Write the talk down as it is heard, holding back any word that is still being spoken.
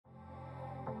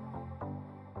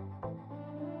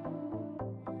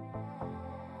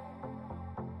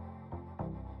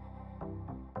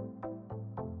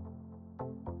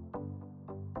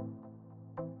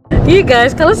You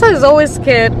guys, Callistus is always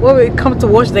scared when we come to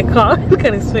wash the car. Look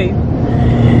at his face.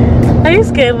 Are you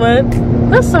scared, man?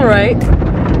 That's alright.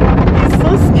 He's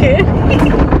so scared.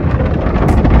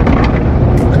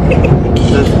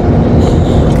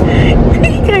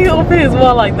 Can you open his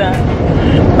mouth like that?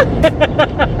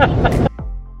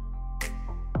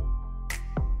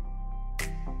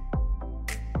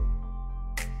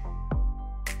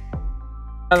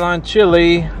 Skyline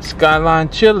chili, Skyline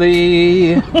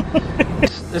chili.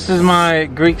 This is my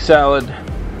Greek salad.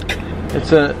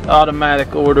 It's an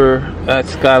automatic order at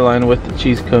Skyline with the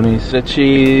cheese conies. The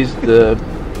cheese, the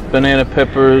banana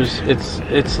peppers.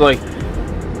 It's like,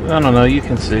 I don't know, you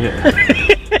can see it.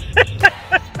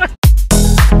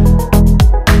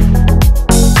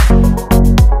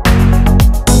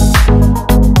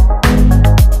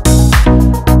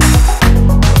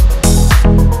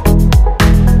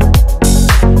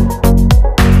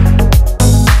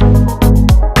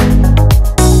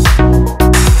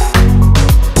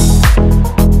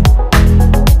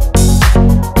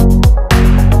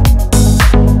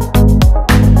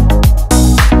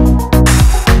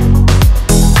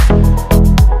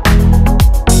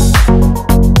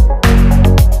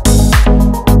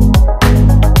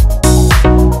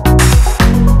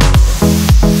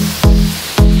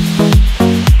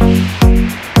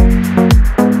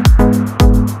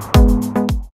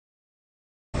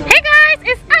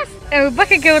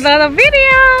 Back again with another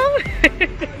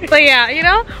video. So yeah, you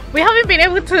know, we haven't been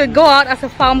able to go out as a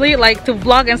family, like to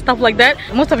vlog and stuff like that.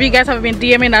 Most of you guys have been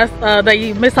DMing us that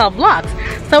you miss our vlogs.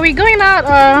 So we're going out,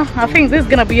 I think this is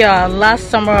gonna be our last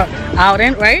summer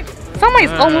outing, right? Summer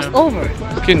is almost over.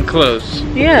 It's getting close.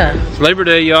 Yeah. It's Labor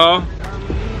Day, y'all.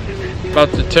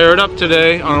 About to tear it up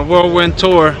today on a whirlwind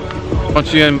tour. I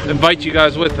want you to invite you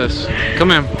guys with us.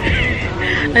 Come in.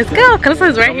 Let's go. Callistus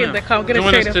is right here in the car.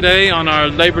 Join us today on our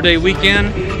Labor Day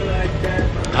weekend.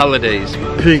 Holidays.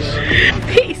 Peace.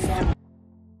 Peace.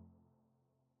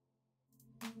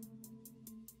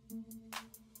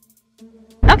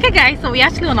 Okay guys, so we're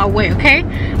actually on our way, okay?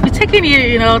 We're taking you,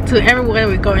 you know, to everywhere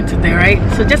we're going today, right?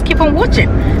 So just keep on watching.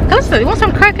 Callistus, you want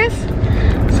some crackers?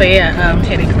 So yeah,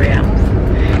 heading Korea.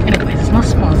 Anyways, it's not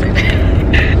sponsored.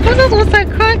 Callistus wants some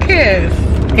crackers.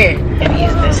 Here, and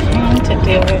use this hand to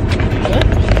do it.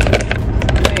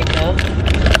 There you go.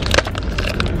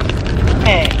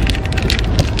 Hey.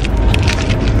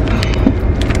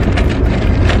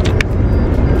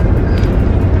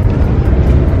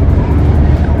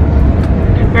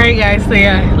 Alright guys, so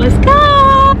yeah, let's go!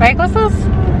 Right, Callistus?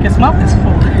 His mouth is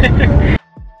full.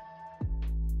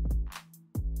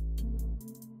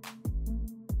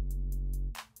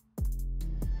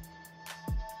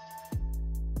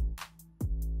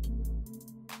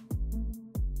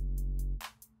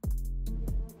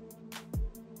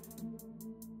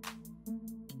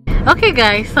 Okay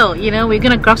guys, so you know, we're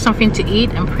gonna grab something to eat.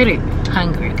 I'm pretty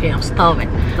hungry, okay? I'm starving.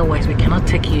 Otherwise we cannot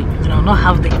take you, you know, not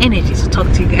have the energy to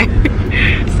talk to you guys.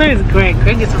 So it's Greg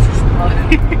is also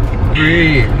starving.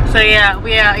 So yeah,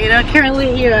 we are, you know,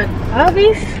 currently here at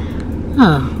Arby's.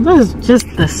 Oh, this is just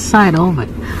the side of it.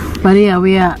 But yeah,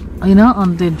 we are, you know,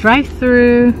 on the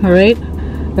drive-through. Alright?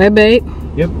 Right babe?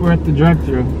 Yep, we're at the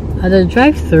drive-through. At the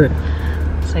drive-through.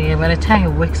 So yeah, by the time he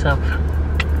wakes up,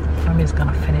 Mommy's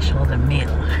gonna finish all the meal.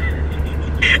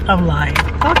 I'm lying.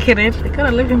 I'm kidding. I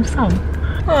gotta leave him some.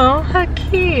 Oh, how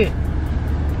cute.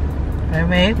 Right,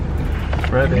 babe?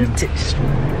 Ready.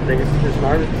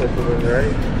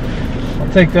 Right? I'll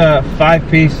take a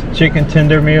 5-piece chicken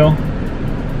tender meal.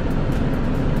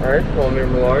 Alright, small,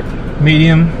 medium, large.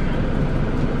 Medium.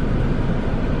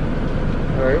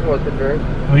 Alright, what's the drink?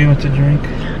 What do you want to drink?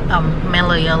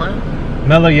 Mellow yellow.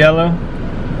 Mellow yellow.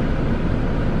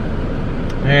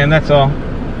 And that's all.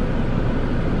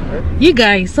 You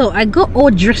guys, so I got all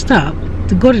dressed up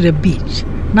to go to the beach.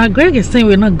 Now Greg is saying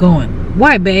we're not going.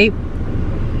 Why, babe?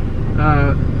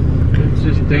 It's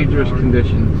just dangerous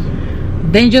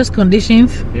conditions. Dangerous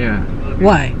conditions? Yeah.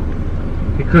 Why?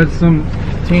 Because some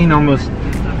teen almost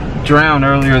drowned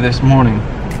earlier this morning.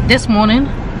 This morning?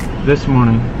 This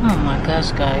morning. Oh my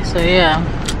gosh, guys. So yeah,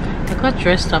 I got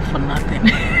dressed up for nothing.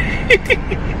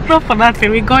 Not for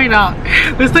nothing. We're going out.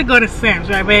 We still go to Sam's,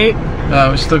 right, babe?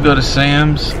 We still go to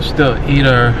Sam's. Still eat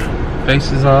our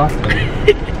faces off.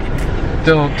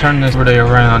 Still turn this day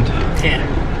around. Yeah.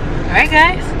 Alright,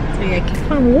 guys. So yeah,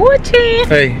 keep on watching.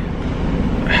 Hey,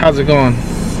 how's it going?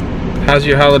 How's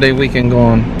your holiday weekend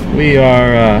going? We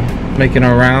are making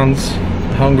our rounds.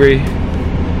 Hungry.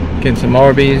 Getting some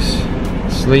Arby's.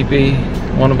 Sleepy.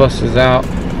 One of us is out.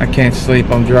 I can't sleep.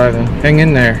 I'm driving. Hang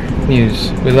in there.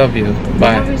 News. We love you.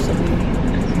 Bye.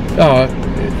 Oh,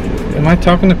 am I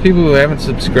talking to people who haven't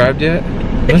subscribed yet?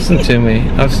 Listen to me.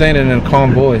 I'm saying it in a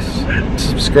calm voice.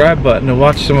 Subscribe button to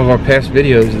watch some of our past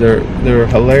videos. They're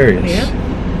hilarious.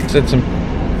 Yeah. Said some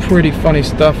pretty funny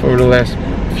stuff over the last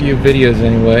few videos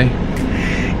anyway.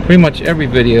 Pretty much every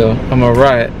video I'm a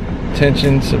riot.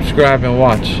 Attention, subscribe and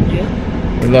watch.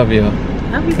 Yeah. We love you.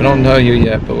 We don't know you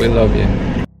yet, but we love you.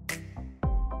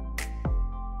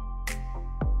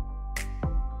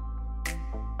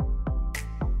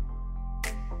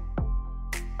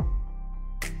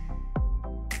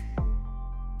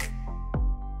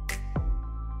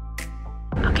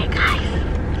 Okay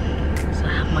guys, so I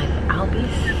have my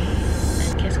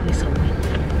Albies, and guess what? So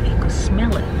you could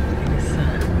smell it in his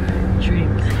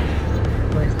dreams.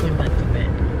 But it's going back to bed.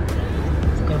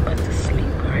 It's going back to sleep,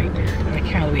 alright? I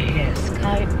can't wait here.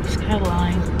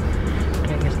 Skyline.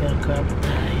 Greg is gonna grab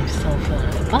himself a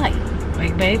bite.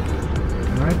 Right, babe?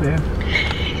 Right there.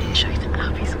 Show you the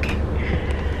Albies, okay?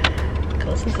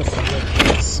 Because this is so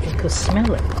good. You could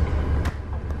smell it.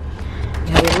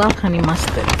 Yeah, we love honey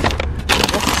mustard.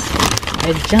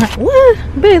 A giant, what?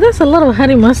 Babe, that's a lot of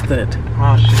honey mustard.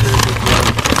 Oh,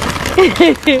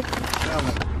 shit.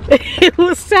 It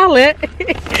will sell it.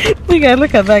 You guys,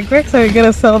 look at that. Greg's are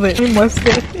gonna sell the honey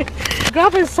mustard.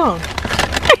 Grab his some.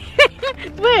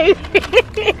 Wait.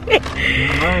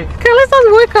 Right.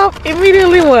 Callistus wake up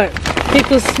immediately. What? He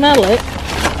could smell it.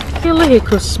 He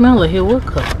could smell it. He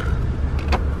woke up.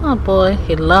 Oh boy,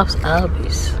 he loves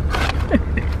Albies.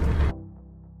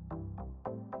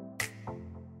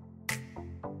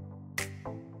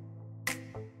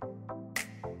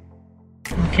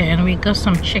 Okay, and we got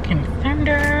some chicken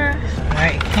tenders.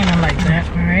 Alright, came in like that,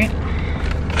 alright?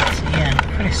 So yeah, I'm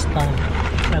pretty starving.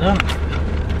 If I don't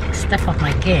step up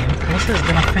my game, this is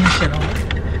gonna finish it all.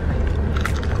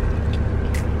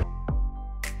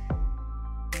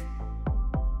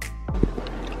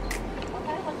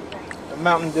 A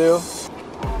Mountain Dew.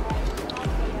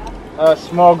 A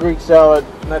small Greek salad,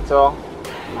 that's all.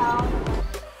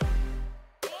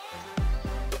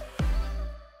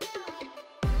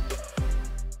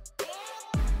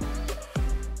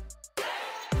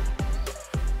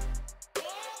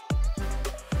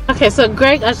 Okay, so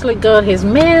Greg actually got his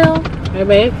meal. Right,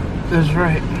 babe? That's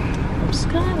right. From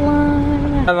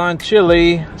Skyline. Skyline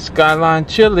chili. Skyline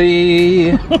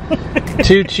chili.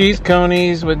 2 cheese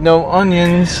conies with no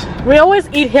onions. We always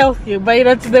eat healthy, but you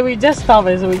know, today we just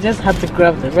starving, so we just had to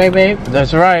grab them. Right, babe?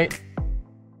 That's right.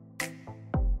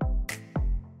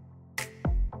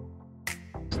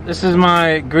 This is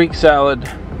my Greek salad.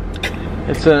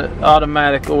 It's an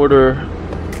automatic order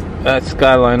at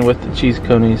Skyline with the cheese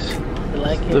conies.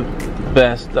 Like it. The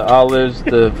best. The olives,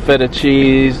 the feta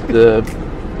cheese, the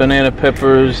banana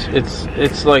peppers.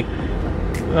 It's like,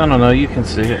 I don't know, you can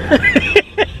see it.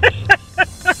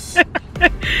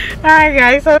 Alright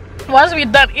guys, so once we're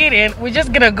done eating, we're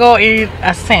just gonna go in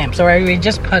at Sam's. Alright, we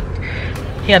just parked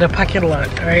here at the parking lot.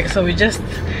 Alright, so we just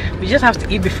have to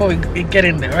eat before we get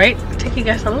in there, right? Take you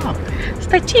guys along.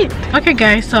 Stay tuned. Okay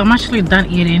guys, so I'm actually done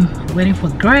eating, waiting for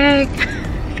Greg.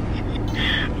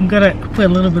 I'm gonna put a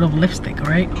little bit of lipstick,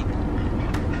 right?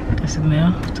 This in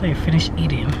there until you finish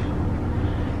eating.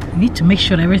 You need to make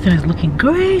sure that everything is looking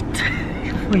great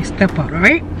before you step out,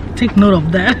 right? Take note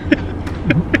of that.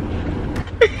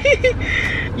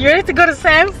 You ready to go to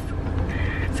Sam's?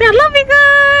 Say I love you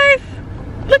guys.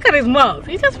 Look at his mouth.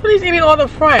 He just finished eating all the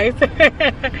fries.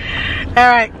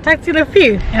 Alright, talk to you in a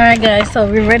few. Alright guys, so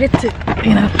we're ready to,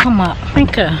 you know, come up.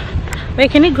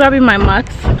 Wait, can you grab me my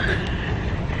mats?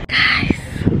 Guys,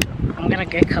 I'm gonna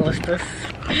get Callistus.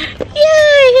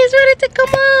 Yay, he's ready to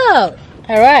come out.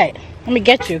 Alright, let me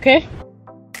get you, okay?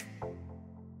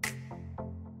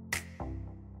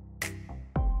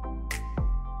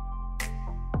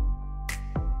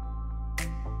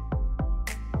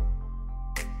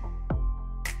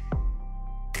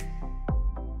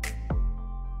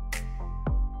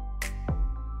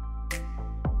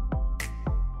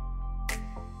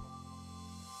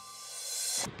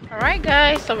 Alright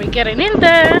guys, so we're getting in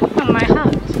there on my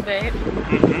house, babe.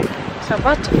 It's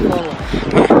about to fall off.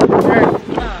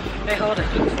 Oh, they hold it.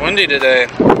 It's windy today.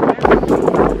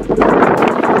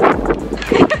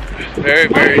 Very,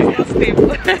 very.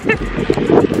 Unstable.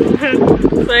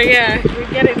 So yeah,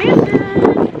 we're getting in there.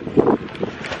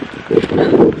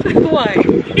 Why?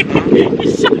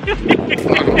 You're showing me.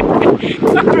 It's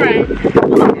alright.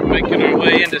 We're making our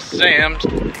way into Sam's.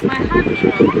 My heart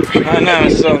dropped. I know, I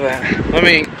saw that. Let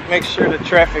me make sure the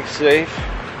traffic's safe.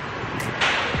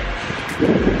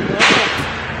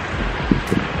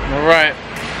 Alright,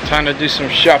 time to do some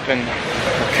shopping.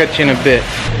 I'll catch you in a bit.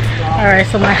 Alright,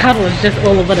 so my heart was just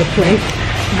all over the place.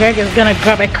 Greg is gonna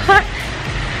grab a cut.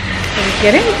 So we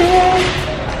get in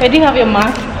there. Wait, do you have your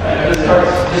mask? Oh,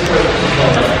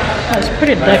 it's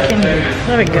pretty dark in here.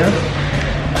 There we go.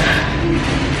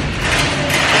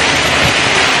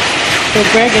 So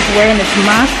Greg is wearing his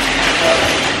mask.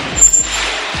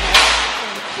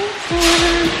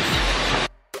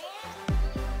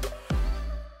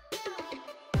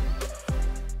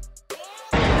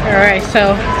 Alright,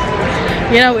 so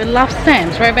you know we love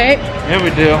Sam's, right babe? Yeah, we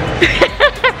do.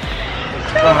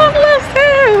 I love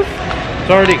Sam's. It's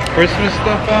already Christmas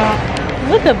stuff out.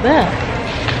 Look at that.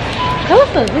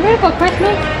 Callistus, you ready for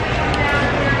Christmas?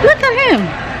 Look at him.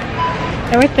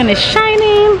 Everything is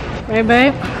shining, right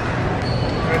babe?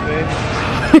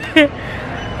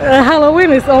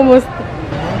 Halloween is almost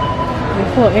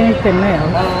before anything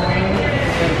else. Halloween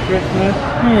and Christmas.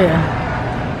 Yeah.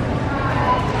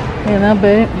 You know,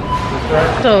 babe.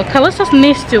 So Callistus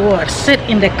needs to what? Sit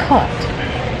in the cot.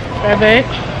 Right, babe?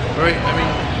 Right,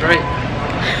 right.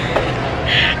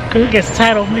 Who gets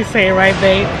tired of me saying right,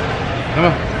 babe? Come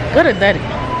on. Go to daddy.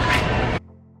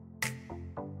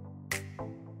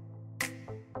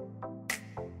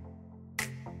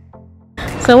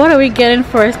 So what are we getting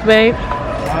first, babe?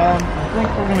 I think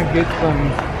we're gonna get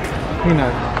some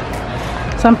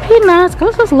peanuts. Some peanuts.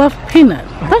 Callistus love peanut,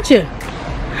 don't you?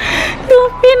 You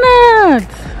love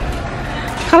peanuts.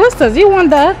 Callistus, you want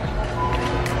that?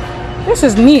 This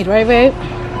is neat, right, babe?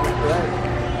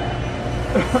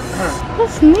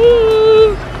 That's neat.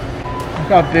 Look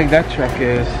how big that truck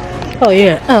is. Oh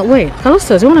yeah. Oh wait,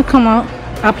 Callistus, you wanna come out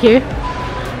up here?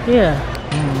 Yeah.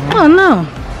 Oh no.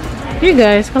 You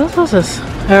guys, Callistus is.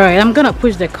 Alright, I'm gonna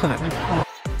push the cart.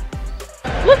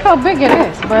 Look how big it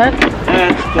is, bud.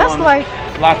 Yeah, That's like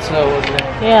lots of it.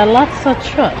 yeah, lots of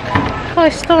truck. Toy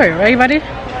Story, right buddy?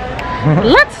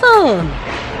 Lots of.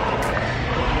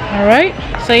 Alright.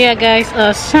 So yeah guys,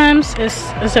 Sam's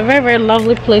is a very, very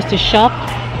lovely place to shop.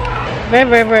 Very,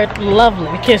 very, very lovely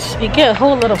because you get a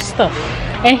whole lot of stuff.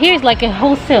 And here's like a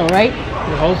wholesale, right?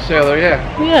 The wholesaler, yeah.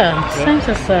 Yeah, Sam's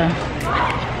is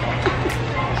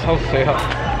It's wholesale.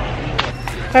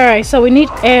 Alright, so we need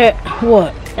air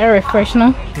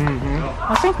refreshener.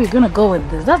 Mm-hmm. I think we're gonna go with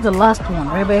this. That's the last one,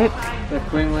 right babe? The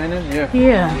clean linen, yeah.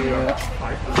 Yeah.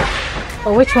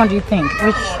 Oh, which one do you think?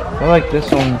 Which I like this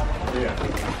one.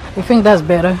 you think that's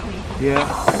better? Yeah.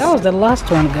 That was the last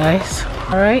one, guys.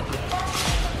 Alright.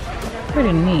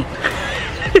 Pretty neat.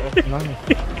 That's nice.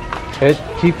 It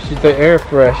keeps the air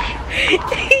fresh.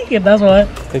 Yeah, that's what?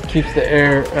 It keeps the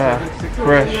air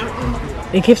fresh.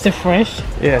 It keeps it fresh.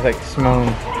 Yeah, like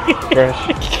smelling fresh.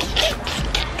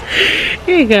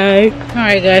 Here you go.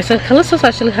 Alright guys, so Callistus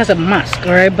actually has a mask,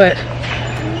 alright, but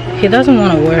he doesn't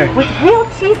want to wear it. With real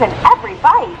cheese in every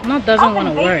bite. Not doesn't want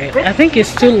to wear it. I think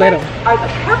it's too little. Are the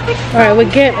perfect Alright, we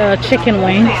get chicken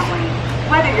wings. family,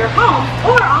 whether you're home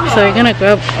or on So we're gonna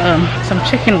grab some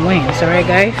chicken wings, alright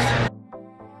guys?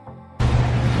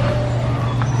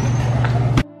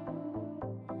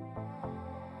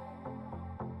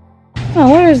 Oh,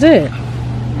 where is it?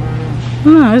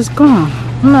 No, it's gone.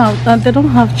 No, they don't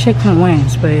have chicken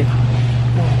wings, but I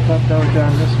thought that was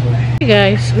down this way. hey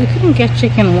guys, we couldn't get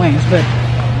chicken wings, but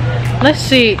let's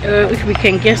see if we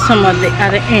can get some at the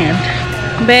other end.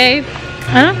 Babe,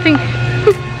 I don't think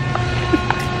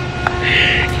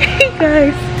hey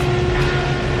guys,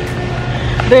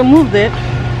 they moved it.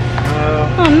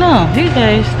 Oh no, you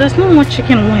guys, there's no more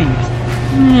chicken wings.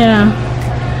 Yeah,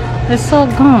 it's all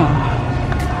gone.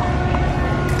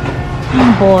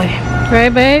 Oh boy, right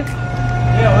babe?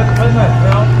 Yeah, what's that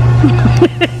smell?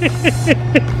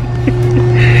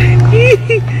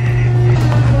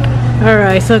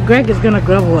 Alright, so Greg is gonna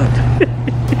grab what?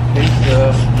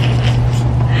 Pizza.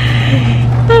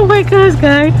 Oh my gosh,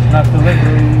 guys. Not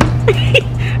delivery.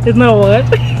 It's not what?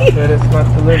 I said it's not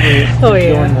delivery. It's Oh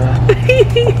yeah.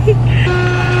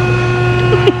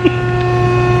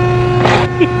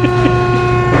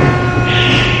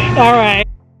 Alright.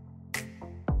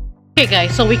 Okay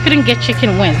guys, so we couldn't get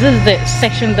chicken wings. This is the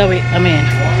section that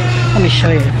let me show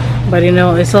you. But you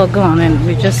know, it's all gone and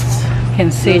we just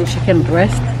can see chicken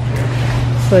breast.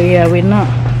 So yeah, we're not.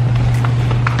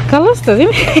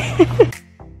 Callistus,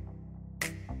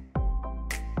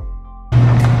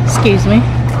 excuse me.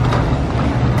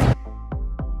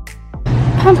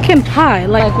 Pumpkin pie,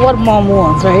 like what mom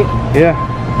wants, right? Yeah.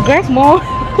 Greg's mom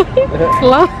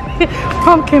love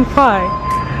pumpkin pie.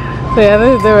 So yeah,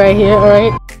 this is it right here,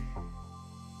 alright?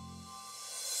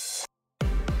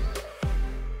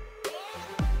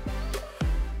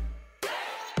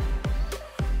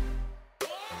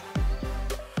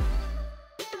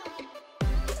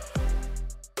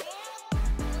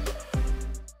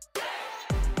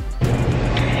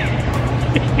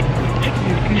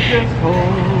 Just hold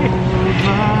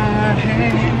my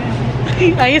hand.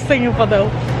 Are you singing for the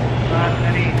Not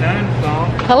any done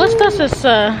song. Callistus is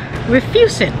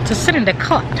refusing to sit in the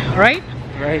cart, right?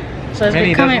 Right. So it's And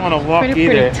he becoming doesn't want to walk pretty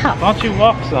either. tough. Why don't you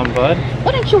walk some, bud?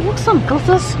 Why don't you walk some,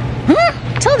 Callistus? Huh?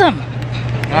 Tell them.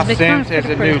 Now It's Sam becoming has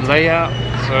a pretty new layout,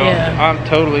 so Yeah. I'm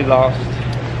totally lost.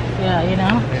 Yeah, you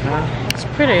know, You know? it's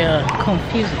pretty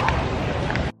confusing.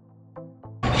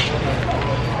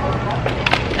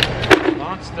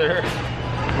 Monster.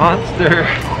 Monster.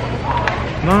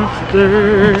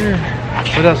 Monster.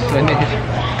 What else do I need?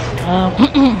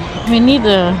 We need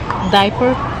a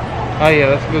diaper. Oh yeah,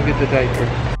 let's go get the diaper.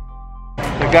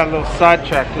 I got a little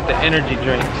sidetracked with the energy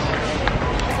drinks.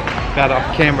 Got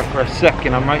off camera for a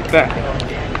second. I'm right back.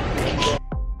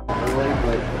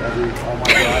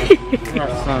 Our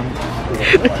son.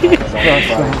 Our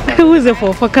son. Who is it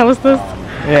for? For Callistus?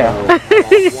 Yeah.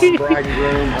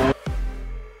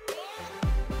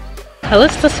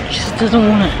 Callistus just doesn't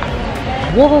want to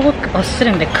walk or sit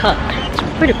in the car.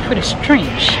 It's pretty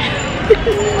strange.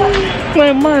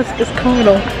 My mask is coming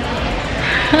off.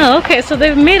 Oh, okay, so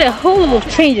they've made a whole lot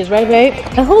of changes, right, babe?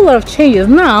 A whole lot of changes.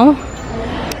 Now,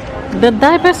 the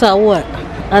diapers are what?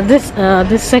 At this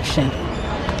section.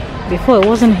 Before it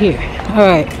wasn't here. All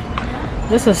right.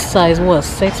 This is size what?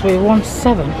 6 we want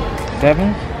 7.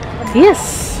 7?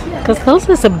 Yes, because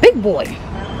Callistus is a big boy.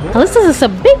 Callistus is a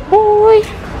big boy.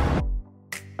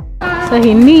 So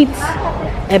he needs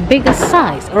a bigger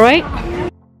size, all right?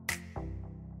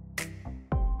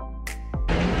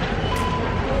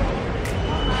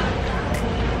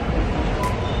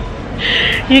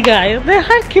 You guys, the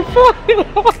heart keep falling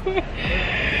off.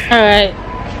 All right,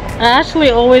 I actually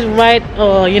always write,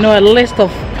 you know, a list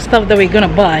of stuff that we're gonna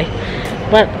buy,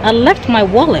 but I left my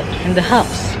wallet in the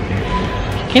house.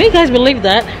 Can you guys believe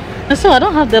that? And so I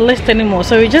don't have the list anymore.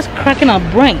 So we're just cracking our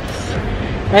brains,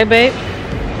 right, babe?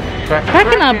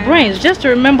 Cracking our brains just to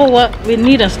remember what we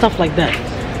need and stuff like that.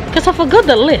 Because I forgot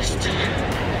the list.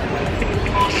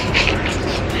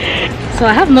 So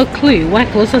I have no clue why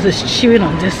Callistus is chewing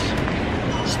on this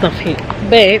stuff here.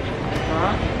 Babe,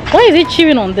 why is he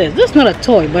chewing on this? This is not a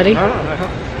toy, buddy. I don't know.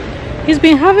 He's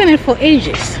been having it for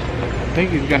ages. I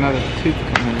think he's got another tooth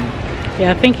coming in.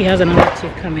 Yeah, I think he has another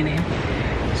tooth coming in.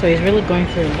 So he's really going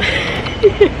through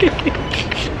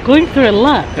going through a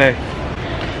lot. Hey.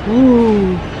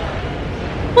 Ooh.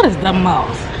 What is that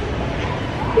mouth?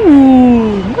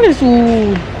 Ooh. What is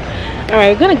ooh?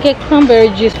 Alright, we're gonna get cranberry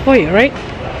juice for you, right?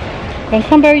 Want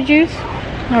cranberry juice?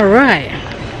 Alright.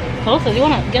 Also, you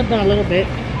wanna get down a little bit?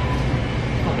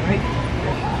 Alright.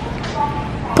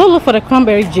 Go look for the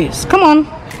cranberry juice. Come on.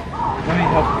 Let me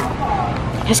help you.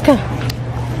 Let's go.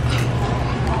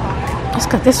 Let's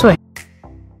go this way.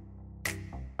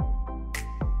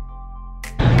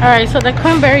 Alright, so the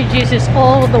cranberry juice is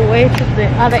all the way to the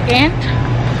other end.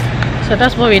 So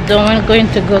that's what we're doing. We're going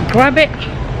to go grab it.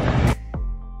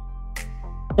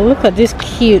 Look at this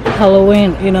cute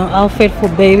Halloween, you know, outfit for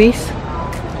babies.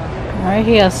 Right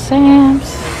here,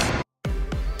 Sam's.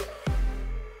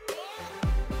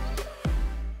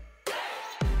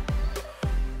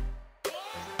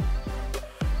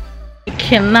 We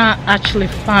cannot actually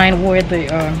find where the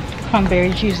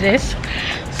cranberry juice is,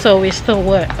 so we still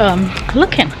were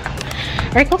looking.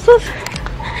 Right, Callistus?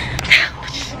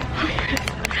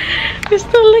 We're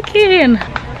still looking.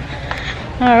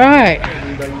 All right.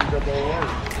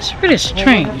 It's pretty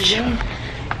strange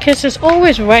because it's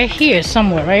always right here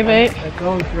somewhere, right, babe? It's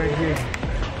always right here.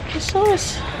 It's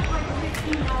always.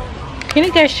 Can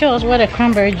you guys show us where the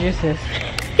cranberry juice is?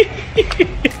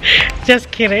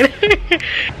 Just kidding.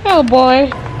 Oh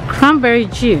boy. Cranberry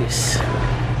juice.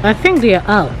 I think they are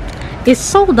out. It's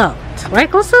sold out, right,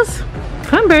 Callistus?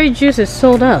 Cranberry juice is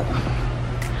sold out.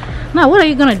 Now, what are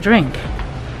you gonna drink?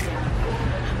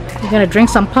 You gonna drink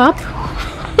some pop?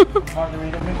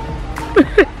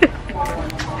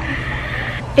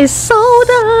 It's sold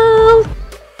out.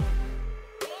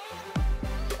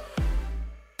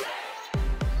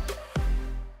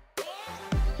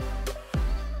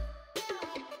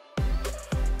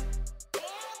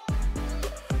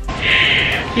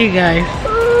 You guys.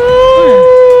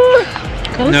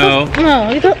 No. No,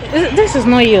 you don't, this is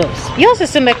not yours. Yours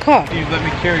is in the car. Please let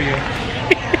me carry you.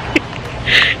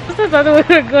 This is the way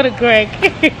to go to Greg.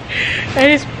 And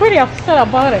he's pretty upset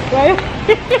about it, right?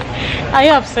 Are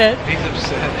you upset? He's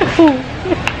upset.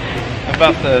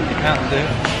 About the Mountain Dew.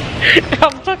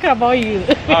 I'm talking about you.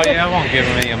 Oh yeah, I won't give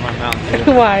him any of my Mountain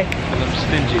Dew. Why? Because I'm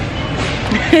stingy.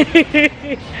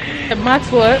 And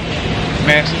Max what?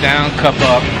 Mask down, cup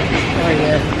up. Oh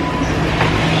yeah.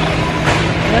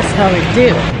 That's how we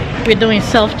do. We're doing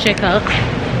self-checkout.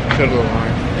 Go to the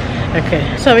line. Okay,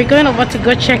 so we're going over to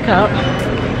go check out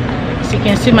as you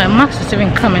can see, my mask is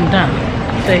even coming down.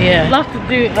 So yeah, love to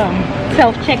do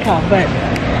self-checkout, but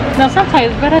now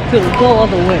sometimes it's better to go all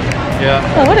the way. Yeah.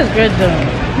 So what is Greg doing?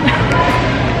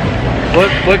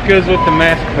 What goes with the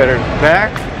mask better?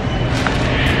 Back?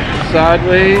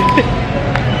 Sideways?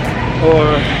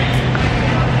 Or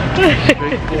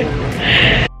straight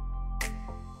forward?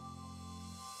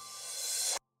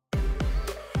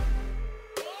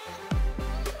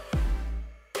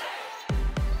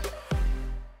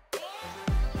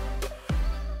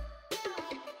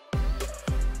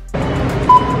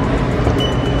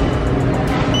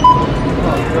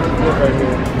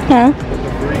 Huh?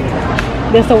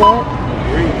 There's a what?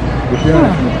 We should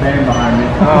have some fan behind me.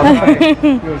 Oh, nice.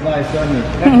 It was nice, doesn't it?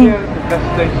 That's the best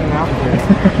station out there.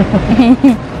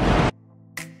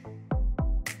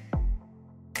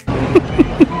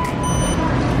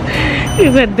 He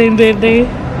said ding ding ding.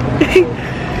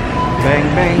 Bang,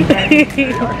 bang, bang.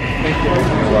 You're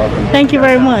welcome. Thank you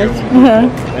very much.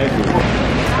 Thank you.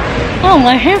 Oh,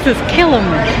 my hands is killing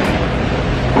me.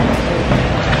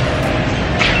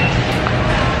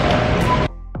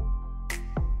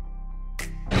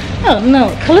 Oh no,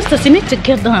 Callistus, you need to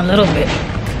get down a little bit.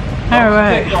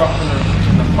 Alright. Take off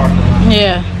in the parking lot.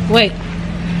 Yeah, wait.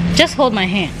 Just hold my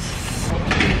hands.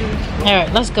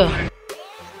 Alright, let's go.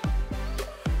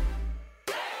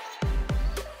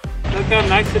 Look how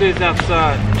nice it is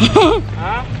outside.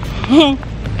 Huh?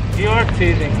 You are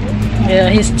teasing. Yeah,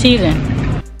 he's teasing.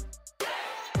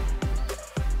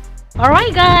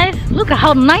 Alright guys, look at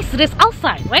how nice it is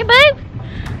outside, right babe?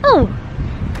 Oh,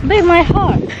 babe, my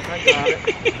heart. I got it.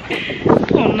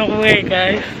 Oh no way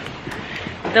guys.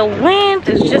 The wind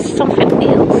is just something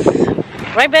else.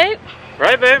 Right babe?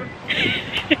 Right, babe?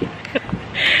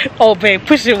 Oh babe,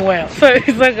 push it well so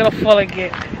it's not gonna fall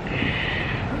again.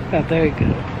 Oh, there we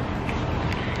go.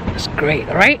 That's great,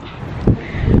 alright?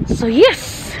 So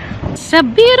yes, it's a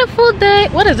beautiful day.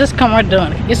 What is this camera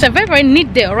doing? It's a very, very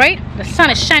neat day, right? The sun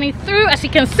is shining through, as you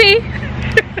can see.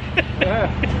 Yeah.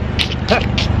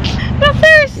 The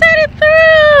sun is shining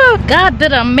through. God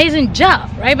did an amazing job,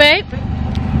 right babe?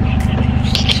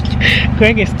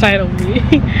 Greg is tired of me.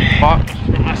 Box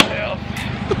for myself.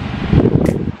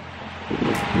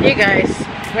 Hey guys,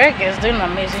 Greg is doing an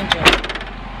amazing job.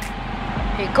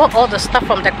 He got all the stuff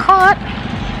from the cart,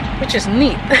 which is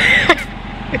neat.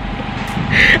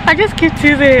 I just keep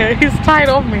teasing him. He's tired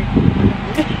of me.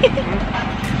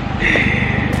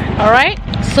 Alright,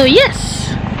 so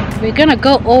yes, we're gonna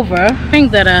go over. I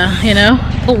think that you know,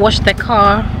 we'll wash the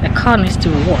car. The car needs to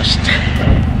be washed.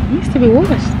 It needs to be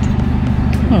washed.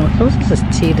 Oh, this is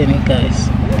teething it, guys.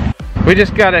 We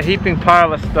just got a heaping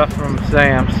pile of stuff from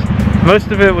Sam's.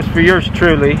 Most of it was for yours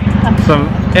truly. Some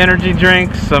energy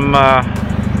drinks, some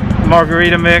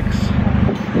margarita mix.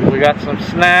 We got some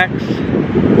snacks,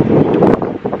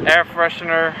 air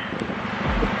freshener,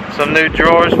 some new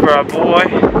drawers for our boy.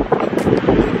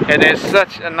 It is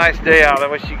such a nice day out. I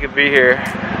wish you could be here.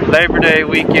 Labor Day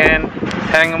weekend,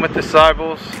 hanging with the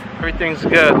disciples. Everything's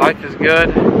good. Life is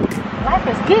good. Life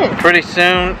is good. Pretty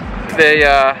soon,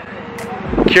 the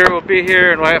cure will be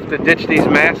here and we'll have to ditch these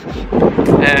masks.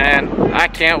 And I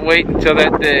can't wait until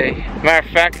that day. Matter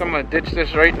of fact, I'm gonna ditch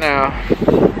this right now.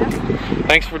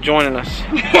 Thanks for joining us.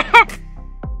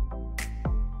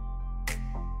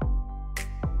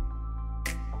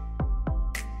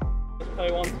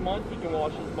 Pay once a month. You can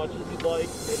wash as much as you'd like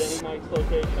at any Mike's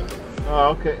location. Oh,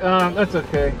 okay. That's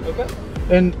okay. Okay.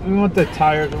 And we want the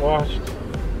tires washed.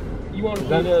 You want me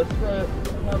to spray,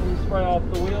 have them spray off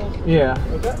the wheels? Yeah.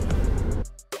 Okay.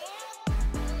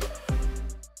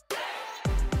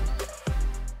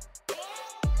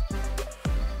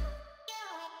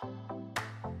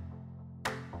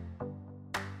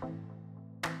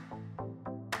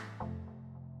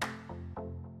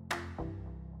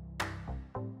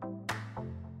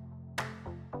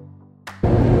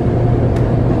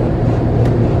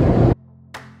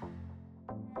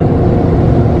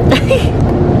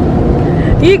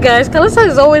 You guys, Callistus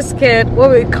is always scared when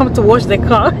we come to wash the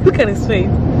car. Look at his face.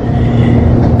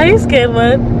 Are you scared,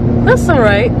 man? That's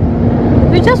alright.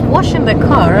 We're just washing the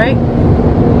car, right?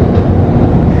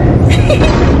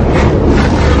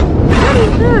 What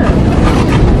is that?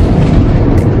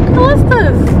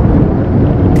 Callistus!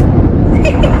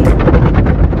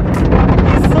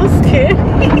 So scared.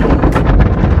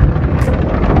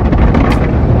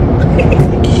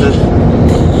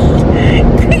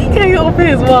 Can you open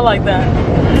his mouth like that?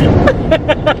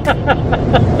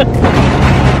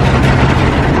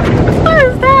 What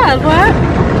is that? What?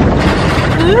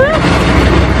 Huh?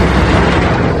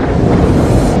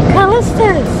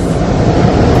 Callistus!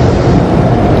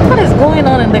 What is going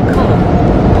on in the car?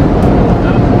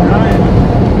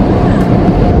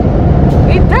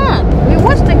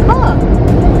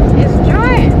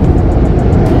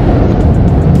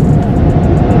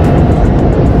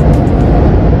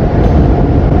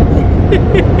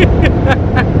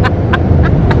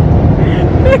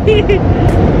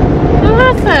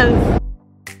 Nonsense.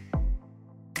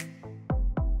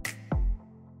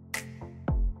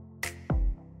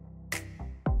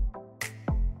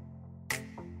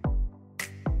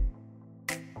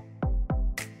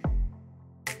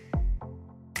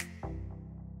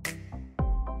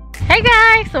 Hey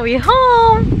guys, so we're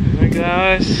home. Hey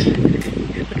guys.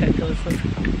 Look at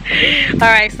Callistus.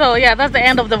 Alright, so yeah, that's the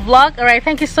end of the vlog. Alright,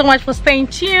 thank you so much for staying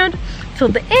tuned till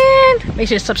the end. Make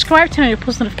sure you subscribe, turn on your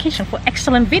post notification for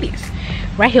excellent videos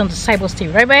right here on the Cybos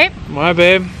TV, right babe? My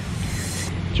babe.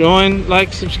 Join,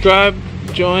 like, subscribe,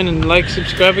 join and like,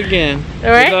 subscribe again.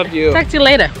 Alright, We love you. talk to you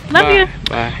later. Love Bye. you.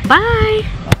 Bye.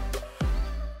 Bye.